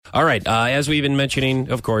All right. As we've been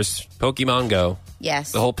mentioning, of course, Pokemon Go.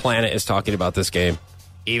 Yes. The whole planet is talking about this game.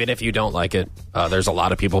 Even if you don't like it, there's a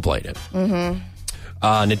lot of people playing it. Mm-hmm.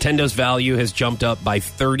 Nintendo's value has jumped up by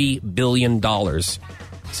 $30 billion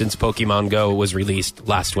since Pokemon Go was released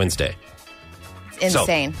last Wednesday.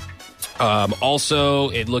 Insane. So, also,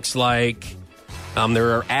 it looks like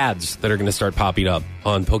there are ads that are going to start popping up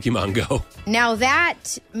on Pokemon Go. Now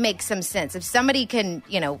that makes some sense. If somebody can,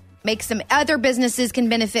 make some other businesses can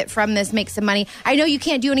benefit from this, make some money. I know you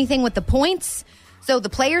can't do anything with the points, so the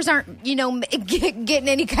players aren't, getting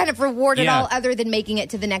any kind of reward at all other than making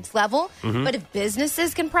it to the next level. Mm-hmm. But if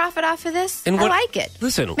businesses can profit off of this, I like it.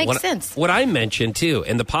 Listen, makes sense. What I mentioned too,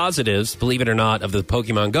 and the positives, believe it or not, of the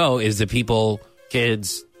Pokemon Go is that people,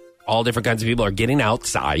 kids, all different kinds of people are getting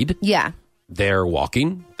outside. Yeah. They're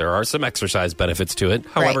walking. There are some exercise benefits to it.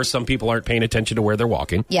 However, some people aren't paying attention to where they're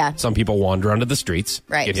walking. Yeah. Some people wander onto the streets,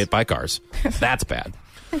 get hit by cars. That's bad.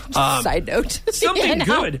 Side note. Something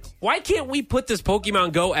good. Why can't we put this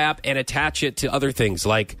Pokemon Go app and attach it to other things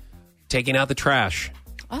like taking out the trash?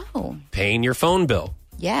 Oh. Paying your phone bill.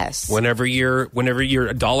 Yes. Whenever your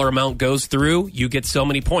dollar amount goes through, you get so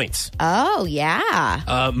many points. Oh,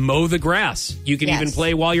 yeah. Mow the grass. You can even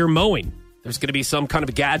play while you're mowing. There's going to be some kind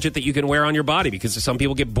of gadget that you can wear on your body because some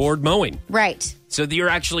people get bored mowing. Right. So you're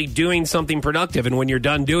actually doing something productive, and when you're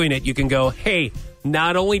done doing it, you can go, hey,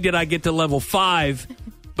 not only did I get to level 5,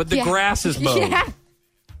 but the grass is mowed. Yeah.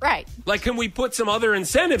 Right. Like, can we put some other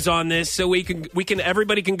incentives on this so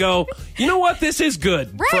everybody can go, you know what, this is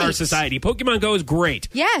good for our society. Pokemon Go is great.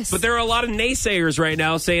 Yes. But there are a lot of naysayers right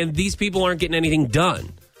now saying these people aren't getting anything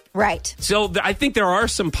done. Right. So I think there are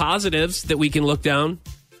some positives that we can look down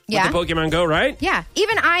with the Pokemon Go, right? Yeah.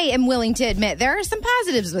 Even I am willing to admit there are some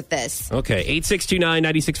positives with this. Okay.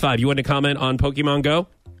 8629-96.5. You want to comment on Pokemon Go?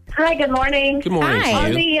 Hi, good morning. Good morning. Hi.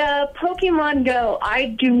 On the Pokemon Go,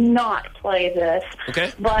 I do not play this.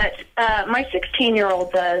 Okay. But my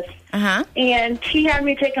 16-year-old does. Uh-huh. And he had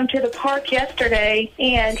me take him to the park yesterday,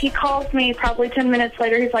 and he calls me probably 10 minutes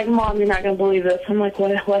later. He's like, Mom, you're not going to believe this. I'm like,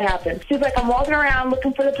 what happened? He's like, I'm walking around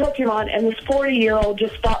looking for the Pokemon, and this 40-year-old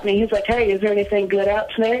just stopped me. He's like, hey, is there anything good out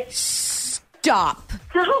today? Stop.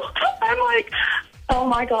 I'm like, oh,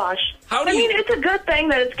 my gosh. It's a good thing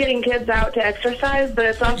that it's getting kids out to exercise, but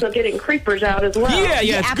it's also getting creepers out as well.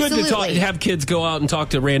 Yeah, it's good to have kids go out and talk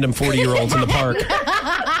to random 40-year-olds in the park.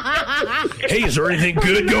 Hey, is there anything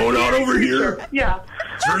good going on over here? Yeah.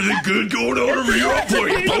 Is there anything good going on over here? I'll play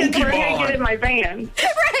We're going to get Pokemon. in my van.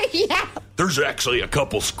 Right, yeah. There's actually a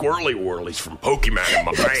couple Squirrely Whirlies from Pokemon in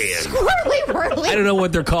my van. Whirly. I don't know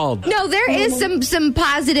what they're called. No, there is some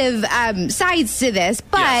positive sides to this,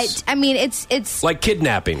 but Yes. I mean, it's Like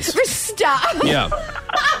kidnappings. stop. Yeah.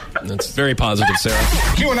 That's very positive, Sarah.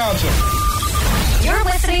 Cue announcer. You're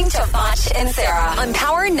listening to Foch and Sarah on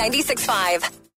Power 96.5.